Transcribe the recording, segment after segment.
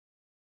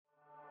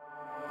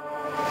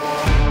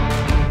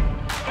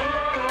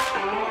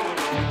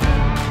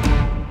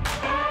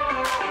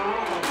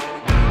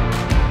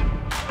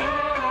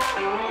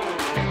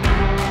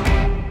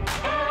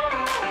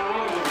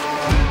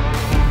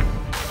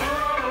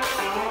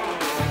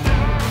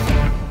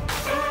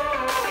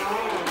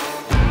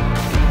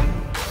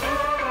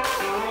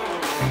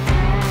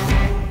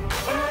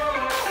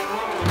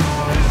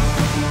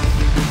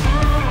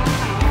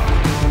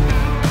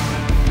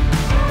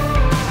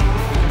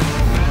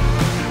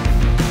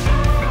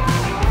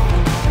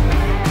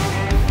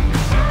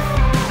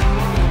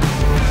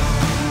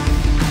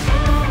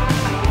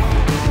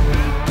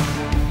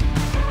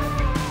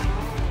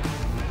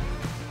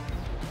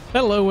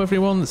Hello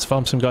everyone, it's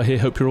FarmSimGuy here,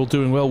 hope you're all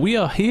doing well. We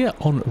are here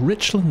on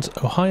Richland,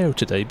 Ohio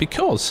today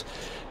because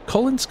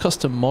Collins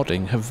Custom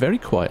Modding have very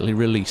quietly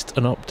released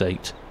an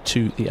update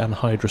to the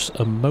Anhydrous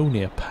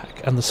ammonia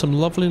pack, and there's some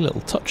lovely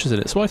little touches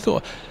in it, so I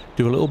thought I'd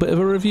do a little bit of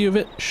a review of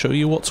it, show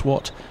you what's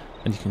what,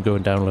 and you can go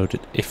and download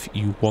it if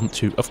you want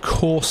to. Of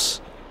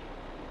course,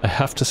 I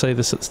have to say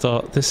this at the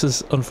start, this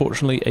is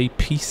unfortunately a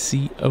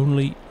PC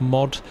only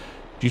mod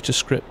due to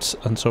scripts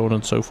and so on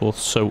and so forth,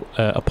 so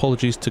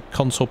apologies to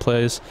console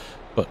players,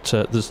 but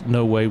there's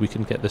no way we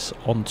can get this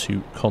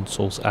onto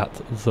consoles at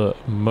the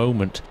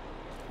moment.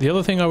 The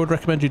other thing I would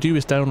recommend you do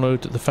is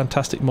download the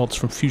fantastic mods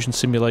from Fusion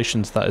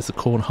Simulations, that is the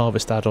Corn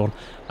Harvest add-on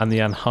and the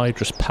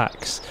Anhydrous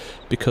packs,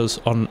 because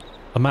on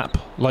a map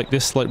like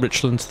this, like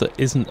Richlands, that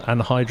isn't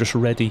Anhydrous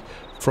ready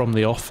from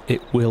the off,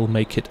 it will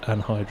make it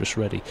Anhydrous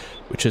ready,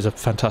 which is a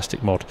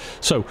fantastic mod.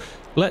 So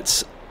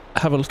let's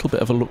have a little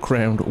bit of a look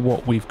around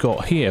what we've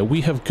got here.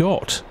 We have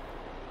got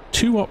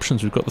two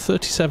options. We've got the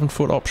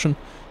 37-foot option,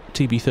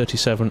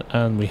 TB37,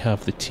 and we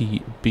have the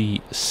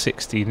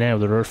TB60. Now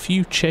there are a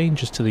few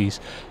changes to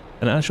these,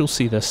 and as you'll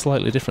see they're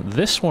slightly different.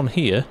 This one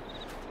here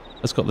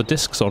has got the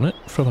discs on it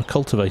from a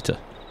cultivator,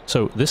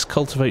 so this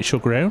cultivates your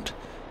ground,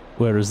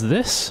 whereas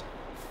this,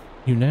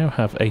 you now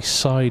have a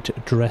side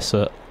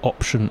dresser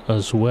option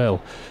as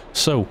well.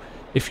 So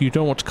if you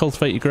don't want to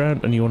cultivate your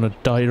ground and you want to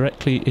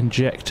directly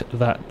inject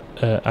that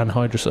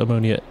anhydrous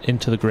ammonia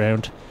into the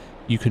ground,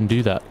 you can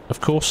do that. Of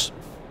course,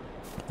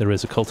 there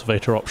is a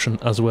cultivator option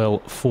as well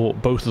for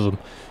both of them.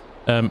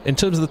 In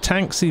terms of the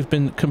tanks, they've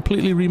been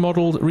completely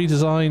remodeled,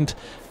 redesigned.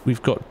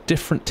 We've got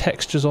different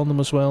textures on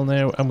them as well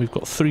now, and we've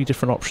got three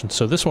different options.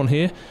 So this one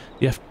here,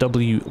 the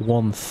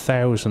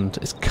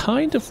FW1000, is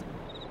kind of,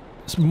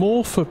 it's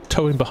more for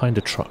towing behind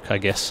a truck, I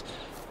guess.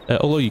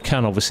 Although you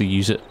can obviously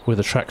use it with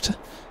a tractor.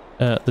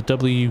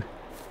 The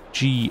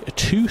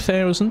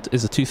WG2000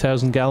 is a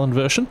 2,000 gallon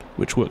version,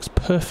 which works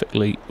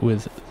perfectly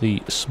with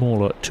the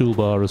smaller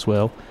toolbar as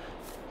well.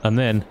 And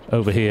then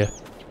over here,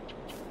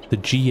 the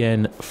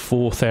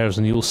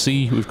GN4000. You'll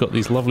see we've got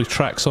these lovely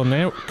tracks on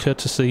now,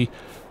 courtesy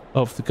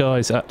of the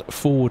guys at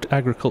Forward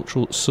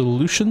Agricultural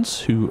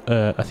Solutions, who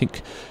I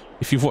think,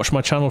 if you've watched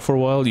my channel for a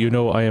while, you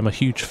know I am a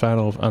huge fan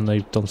of, and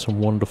they've done some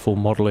wonderful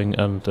modelling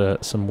and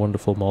some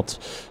wonderful mods.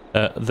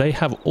 They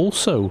have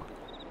also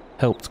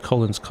helped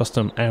Collins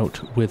Custom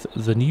out with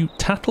the new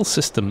tattle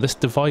system, this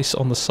device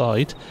on the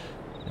side,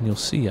 and you'll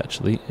see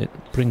actually it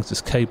brings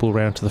this cable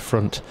round to the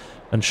front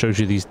and shows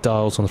you these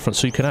dials on the front,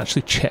 so you can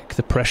actually check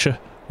the pressure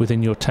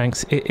within your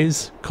tanks. It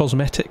is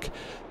cosmetic,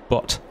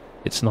 but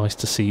it's nice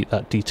to see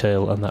that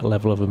detail and that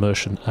level of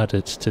immersion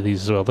added to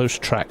these as well. Those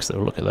tracks though,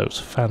 look at those,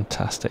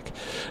 fantastic.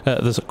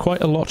 There's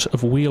quite a lot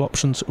of wheel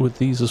options with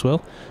these as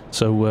well,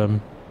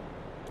 so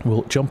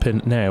we'll jump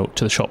in now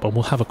to the shop and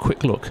we'll have a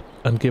quick look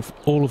and give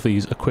all of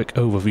these a quick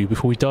overview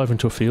before we dive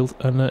into a field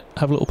and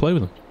have a little play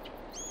with them.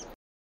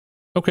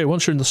 Okay,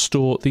 once you're in the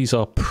store, these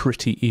are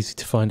pretty easy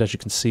to find. As you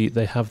can see,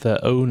 they have their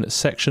own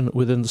section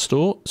within the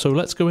store. So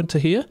let's go into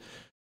here.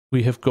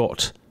 We have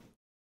got,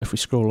 if we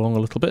scroll along a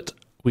little bit,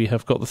 we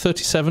have got the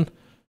 37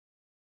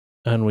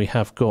 and we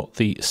have got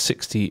the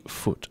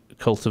 60-foot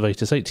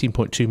cultivators,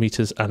 18.2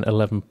 meters and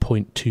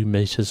 11.2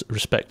 meters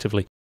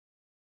respectively.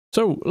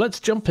 So let's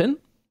jump in.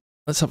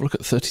 Let's have a look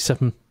at the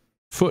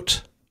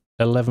 37-foot,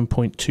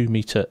 11.2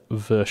 meter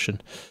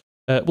version.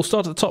 We'll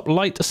start at the top,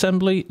 light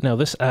assembly. Now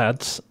this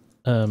adds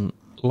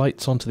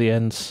lights onto the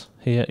ends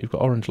here. You've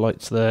got orange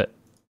lights there,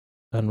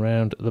 and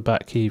round the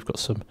back here you've got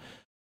some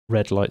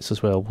red lights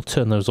as well. We'll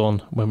turn those on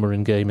when we're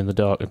in game in the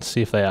dark and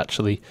see if they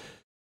actually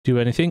do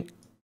anything.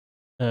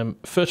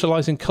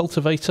 Fertilizing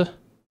cultivator,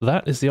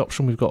 that is the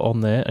option we've got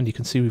on there, and you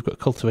can see we've got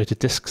cultivator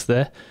discs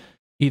there,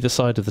 either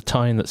side of the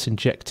tine that's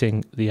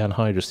injecting the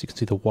anhydrous. You can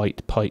see the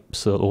white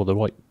pipes or the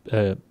white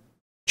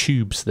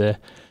tubes there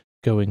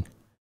going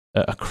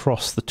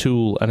across the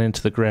tool and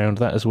into the ground.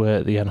 That is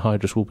where the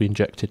anhydrous will be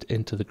injected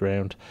into the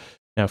ground.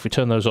 Now if we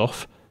turn those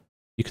off,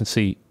 you can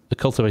see the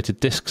cultivated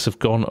discs have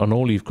gone, and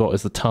all you've got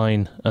is the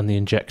tine and the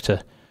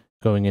injector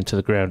going into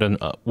the ground. And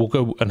we'll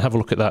go and have a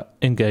look at that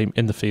in-game,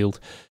 in the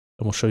field,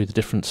 and we'll show you the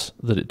difference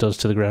that it does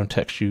to the ground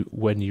texture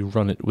when you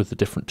run it with the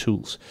different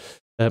tools.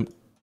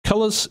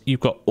 Colours, you've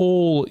got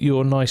all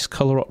your nice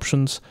colour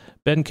options.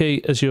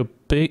 Benkei as your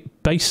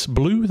base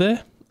blue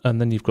there,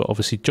 and then you've got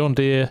obviously John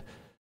Deere,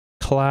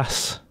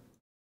 Class,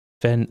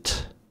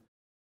 Vent,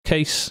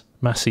 Case,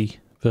 Massey,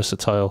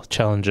 Versatile,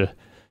 Challenger,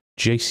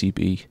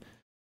 JCB,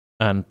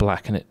 and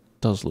black, and it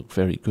does look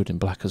very good in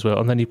black as well.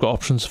 And then you've got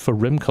options for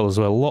rim colours as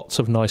well, lots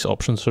of nice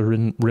options for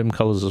rim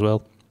colours as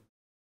well.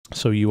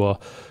 So you're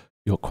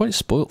quite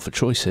spoilt for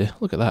choice here.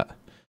 Look at that.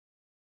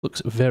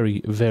 Looks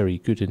very, very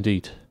good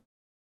indeed.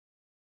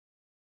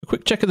 A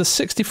quick check of the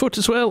 60-foot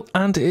as well,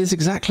 and it is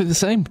exactly the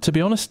same, to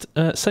be honest.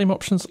 Same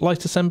options,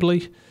 light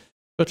assembly,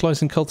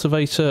 fertilizing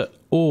cultivator,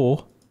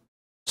 or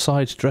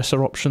side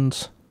dresser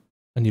options,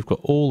 and you've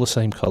got all the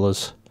same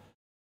colours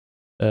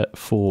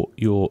for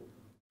your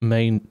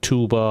main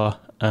toolbar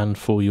and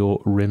for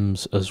your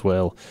rims as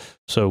well.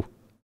 So,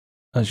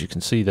 as you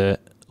can see there,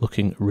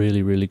 looking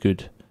really, really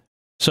good.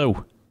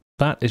 So,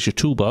 that is your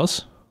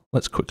toolbars.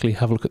 Let's quickly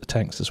have a look at the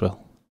tanks as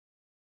well.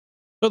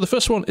 So the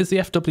first one is the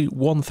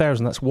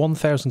FW1000. That's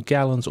 1,000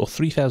 gallons or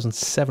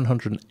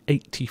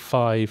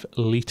 3,785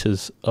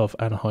 litres of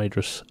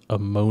anhydrous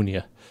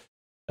ammonia.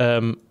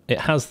 It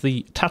has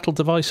the tattle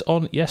device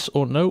on, yes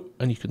or no,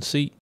 and you can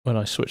see when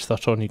I switch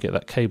that on, you get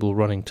that cable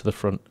running to the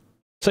front.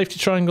 Safety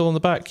triangle on the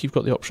back, you've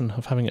got the option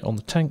of having it on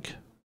the tank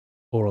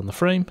or on the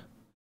frame.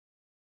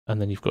 And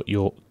then you've got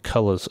your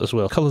colours as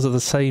well. Colours are the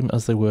same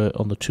as they were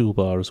on the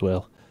toolbar as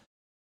well.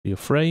 Your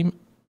frame,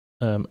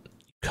 you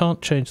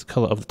can't change the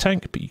colour of the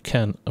tank, but you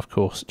can, of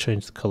course,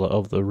 change the colour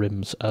of the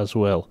rims as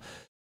well.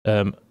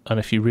 And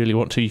if you really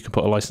want to, you can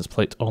put a license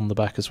plate on the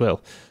back as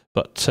well.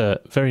 But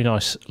very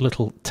nice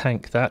little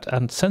tank that,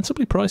 and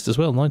sensibly priced as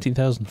well,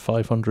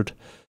 £19,500,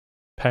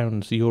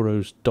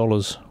 euros,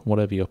 dollars,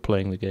 whatever you're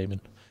playing the game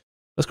in.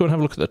 Let's go and have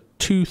a look at the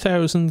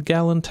 2,000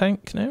 gallon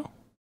tank now.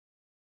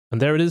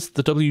 And there it is,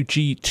 the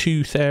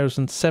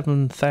WG2000,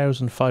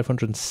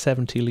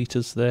 7,570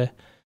 litres there.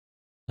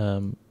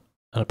 And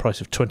a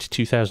price of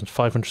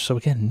 22,500. So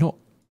again, not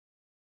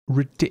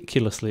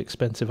ridiculously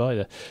expensive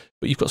either.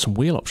 But you've got some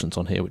wheel options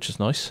on here, which is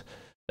nice.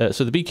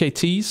 So the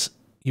BKTs,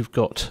 you've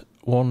got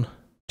 1,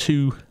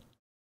 2,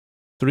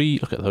 3,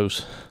 look at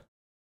those,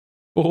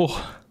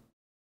 4,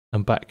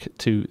 and back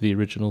to the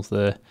originals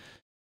there.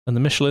 And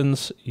the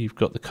Michelins, you've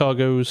got the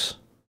cargos,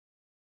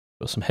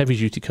 got some heavy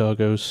duty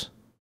cargos,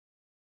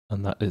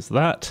 and that is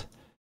that.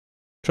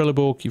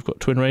 Trelleborg, you've got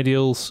twin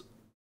radials,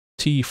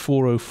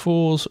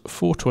 T404s,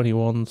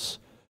 421s,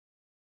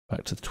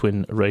 back to the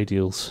twin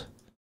radials.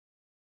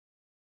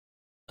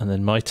 And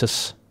then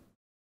Mitas,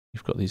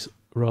 you've got these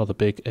rather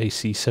big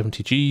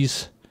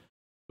AC70Gs,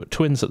 got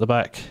twins at the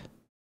back,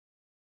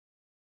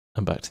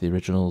 and back to the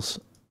originals,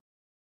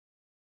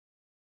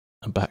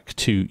 and back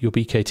to your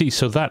BKT.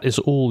 So that is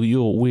all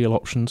your wheel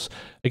options.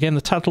 Again,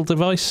 the tattle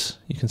device,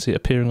 you can see it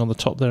appearing on the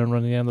top there and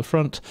running down the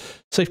front.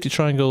 Safety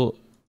triangle,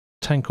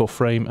 tank or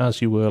frame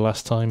as you were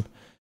last time,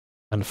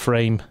 and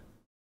frame,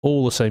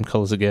 all the same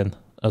colours again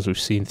as we've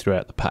seen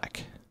throughout the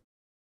pack.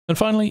 And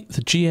finally,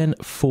 the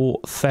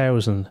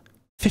GN4000,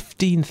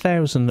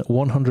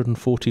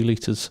 15,140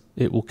 litres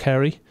it will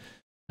carry,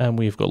 and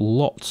we've got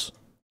lots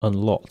and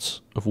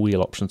lots of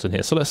wheel options in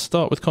here. So let's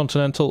start with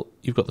Continental.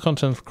 You've got the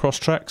Continental cross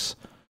tracks.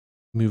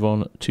 Move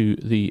on to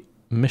the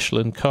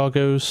Michelin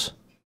cargos.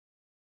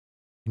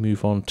 You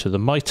move on to the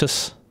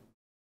Mitas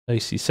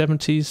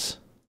AC70s.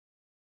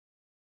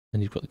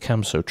 And you've got the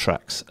Camso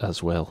tracks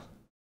as well.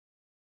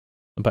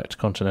 And back to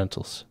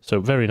Continentals.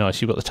 So very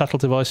nice. You've got the tattle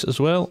device as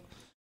well,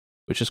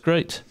 which is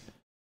great.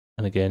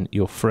 And again,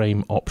 your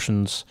frame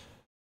options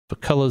for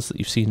colours that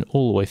you've seen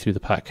all the way through the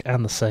pack,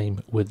 and the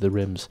same with the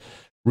rims.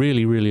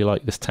 Really, really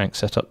like this tank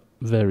setup.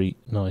 Very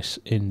nice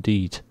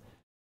indeed.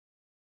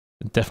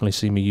 Definitely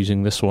see me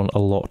using this one a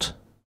lot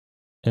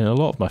in a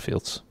lot of my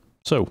fields.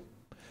 So,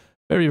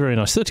 very, very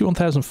nice.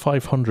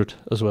 31,500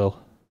 as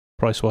well,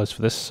 price-wise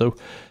for this. So,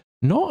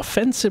 not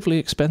offensively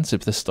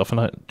expensive, this stuff.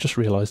 And I just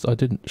realised I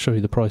didn't show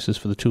you the prices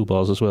for the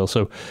toolbars as well.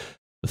 So,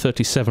 the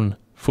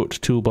 37-foot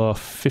toolbar,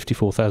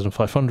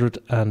 54,500,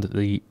 and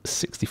the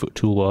 60-foot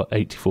toolbar,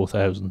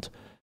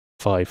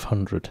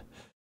 84,500.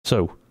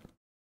 So,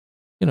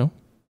 you know,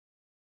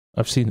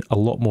 I've seen a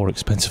lot more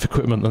expensive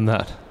equipment than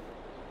that.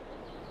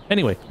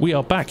 Anyway, we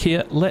are back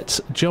here. Let's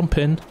jump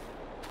in.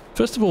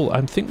 First of all,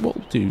 I think what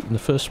we'll do in the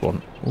first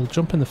one, we'll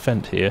jump in the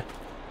Fendt here,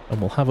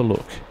 and we'll have a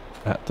look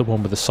at the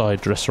one with the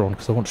side dresser on,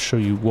 because I want to show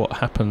you what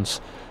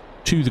happens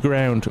to the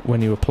ground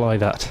when you apply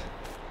that.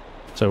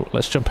 So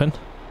let's jump in.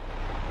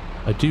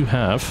 I do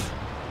have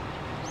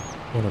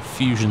one of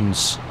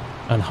Fusion's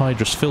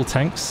Anhydrous fill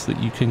tanks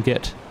that you can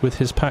get with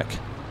his pack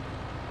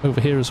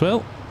over here as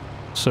well.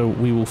 So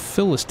we will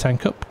fill this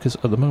tank up, because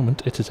at the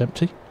moment it is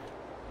empty,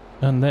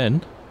 and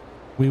then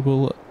we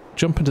will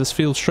jump into this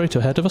field straight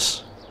ahead of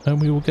us,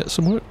 and we will get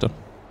some work done.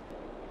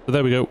 So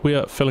there we go, we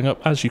are filling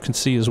up. As you can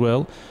see as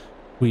well,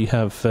 we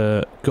have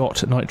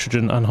got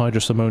nitrogen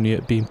anhydrous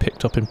ammonia being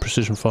picked up in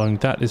precision farming.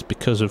 That is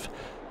because of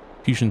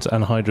Fusion's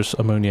anhydrous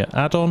ammonia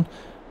add-on,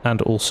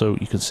 and also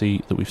you can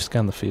see that we've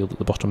scanned the field at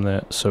the bottom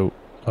there, so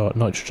our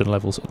nitrogen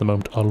levels at the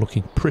moment are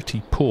looking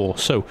pretty poor.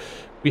 So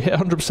we hit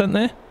 100%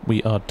 there,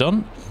 we are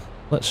done.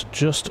 Let's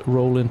just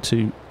roll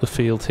into the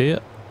field here.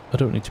 I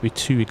don't need to be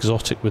too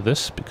exotic with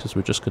this because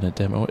we're just going to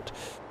demo it.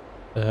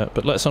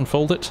 But let's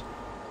unfold it.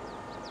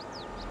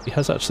 He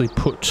has actually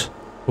put,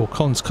 or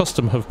Collins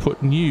Custom have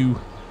put new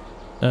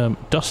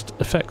dust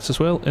effects as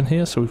well in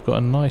here. So we've got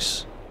a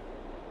nice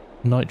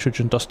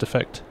nitrogen dust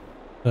effect,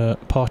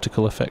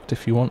 particle effect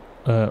if you want,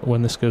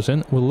 when this goes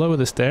in. We'll lower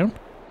this down.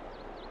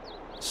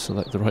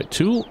 Select the right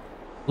tool,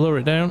 lower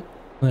it down.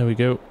 There we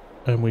go.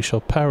 And we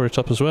shall power it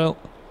up as well.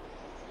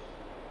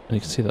 And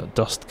you can see that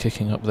dust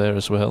kicking up there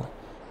as well.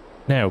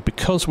 Now,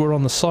 because we're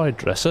on the side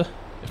dresser,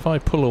 if I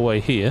pull away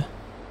here,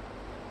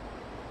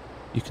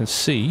 you can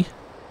see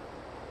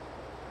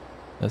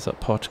there's that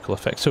particle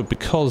effect. So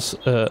because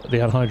the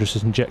anhydrous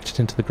is injected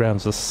into the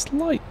ground, there's a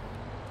slight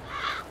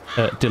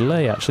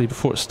delay actually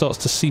before it starts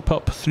to seep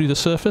up through the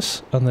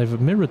surface, and they've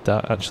mirrored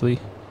that actually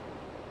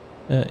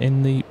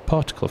in the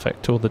particle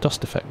effect or the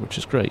dust effect, which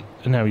is great.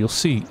 And now you'll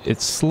see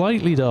it's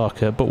slightly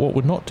darker, but what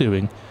we're not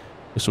doing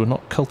is we're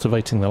not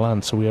cultivating the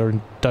land, so we are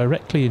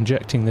directly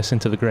injecting this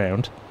into the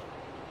ground,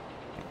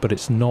 but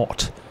it's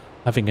not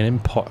having an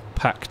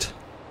impact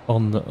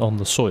on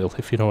the soil,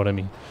 if you know what I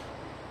mean.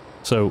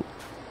 So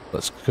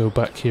let's go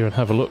back here and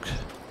have a look.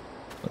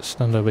 Let's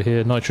stand over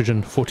here.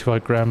 Nitrogen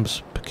 45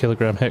 grams per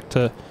kilogram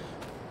hectare.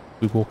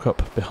 We walk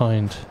up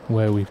behind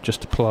where we've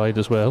just applied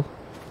as well.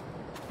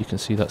 You can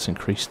see that's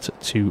increased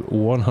to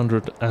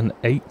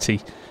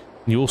 180.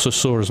 You also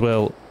saw as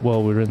well,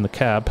 while we were in the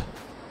cab,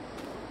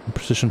 in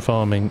precision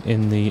farming,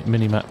 in the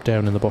mini-map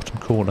down in the bottom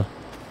corner,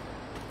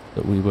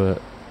 that we were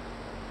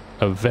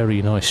a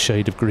very nice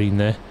shade of green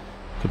there,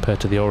 compared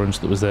to the orange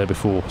that was there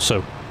before.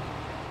 So,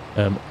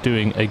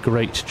 doing a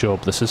great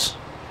job, this is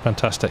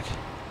fantastic.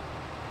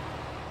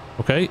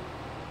 Okay,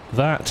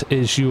 that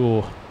is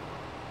your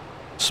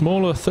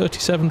smaller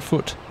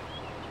 37-foot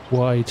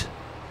wide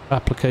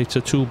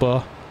applicator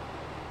toolbar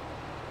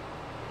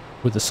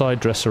with the side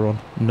dresser on,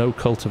 no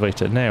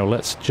cultivator. Now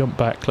let's jump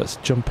back, let's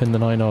jump in the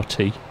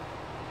 9RT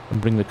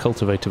and bring the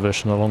cultivator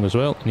version along as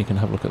well, and you can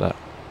have a look at that.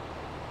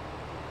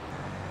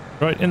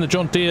 Right, in the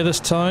John Deere this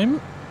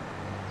time,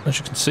 as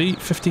you can see,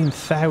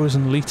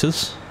 15,000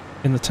 litres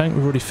in the tank.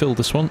 We've already filled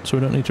this one, so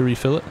we don't need to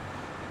refill it.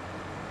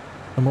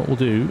 And what we'll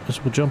do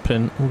is we'll jump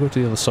in, we'll go to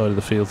the other side of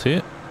the field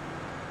here.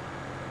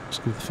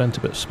 Just give the Fendt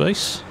a bit of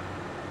space.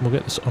 We'll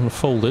get this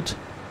unfolded,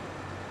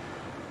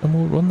 and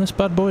we'll run this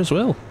bad boy as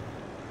well.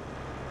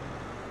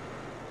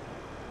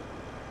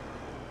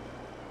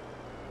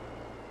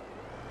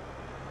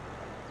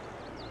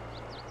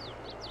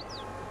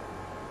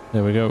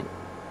 There we go.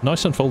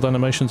 Nice unfold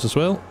animations as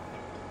well.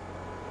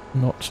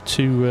 Not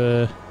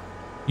too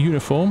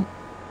uniform,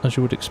 as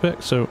you would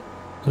expect. So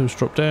those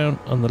drop down,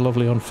 and the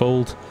lovely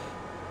unfold.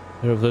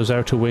 There are those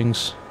outer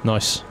wings.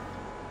 Nice.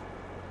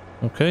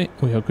 Okay,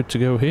 we are good to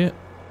go here.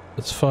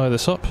 Let's fire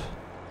this up.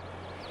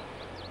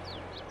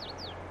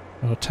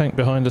 Our tank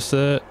behind us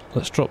there.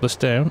 Let's drop this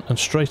down, and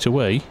straight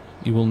away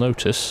you will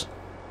notice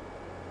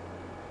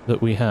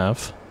that we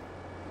have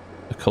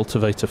a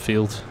cultivator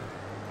field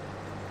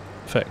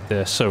effect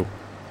there. So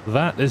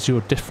that is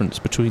your difference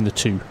between the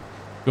two.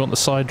 If you want the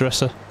side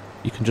dresser,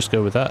 you can just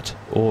go with that,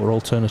 or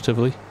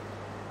alternatively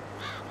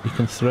you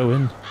can throw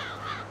in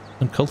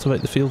and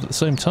cultivate the field at the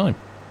same time.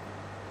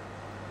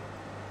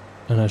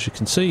 And as you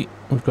can see,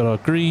 we've got our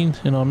green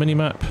in our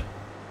mini-map. You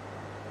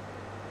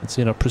can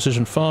see in our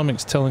precision farming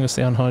it's telling us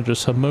the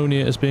anhydrous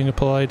ammonia is being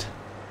applied,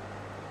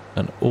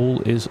 and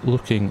all is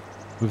looking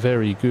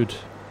very good.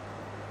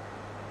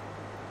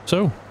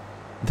 So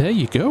there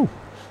you go.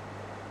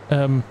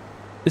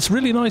 It's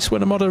really nice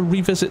when a modder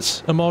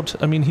revisits a mod.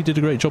 I mean, he did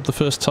a great job the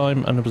first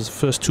time, and it was the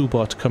first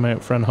toolbar to come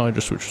out for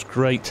Anhydrous, which was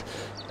great.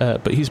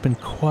 But he's been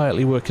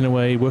quietly working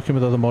away, working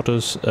with other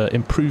modders,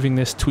 improving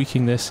this,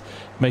 tweaking this,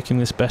 making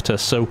this better.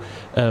 So,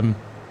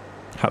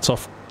 hats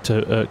off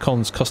to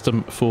Collins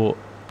Custom for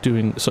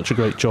doing such a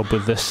great job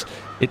with this.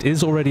 It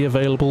is already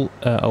available.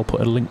 I'll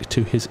put a link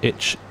to his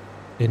itch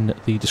in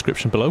the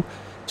description below.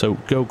 So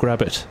go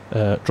grab it,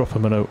 drop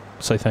him a note,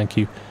 say thank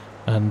you,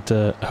 and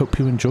hope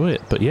you enjoy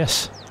it. But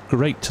yes,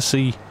 great to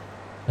see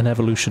an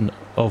evolution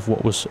of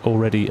what was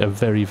already a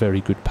very,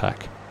 very good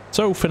pack.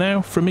 So for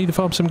now, from me, the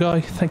FarmSim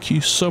guy, thank you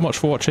so much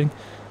for watching,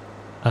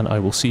 and I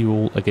will see you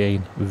all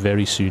again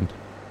very soon.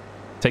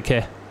 Take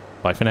care.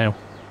 Bye for now.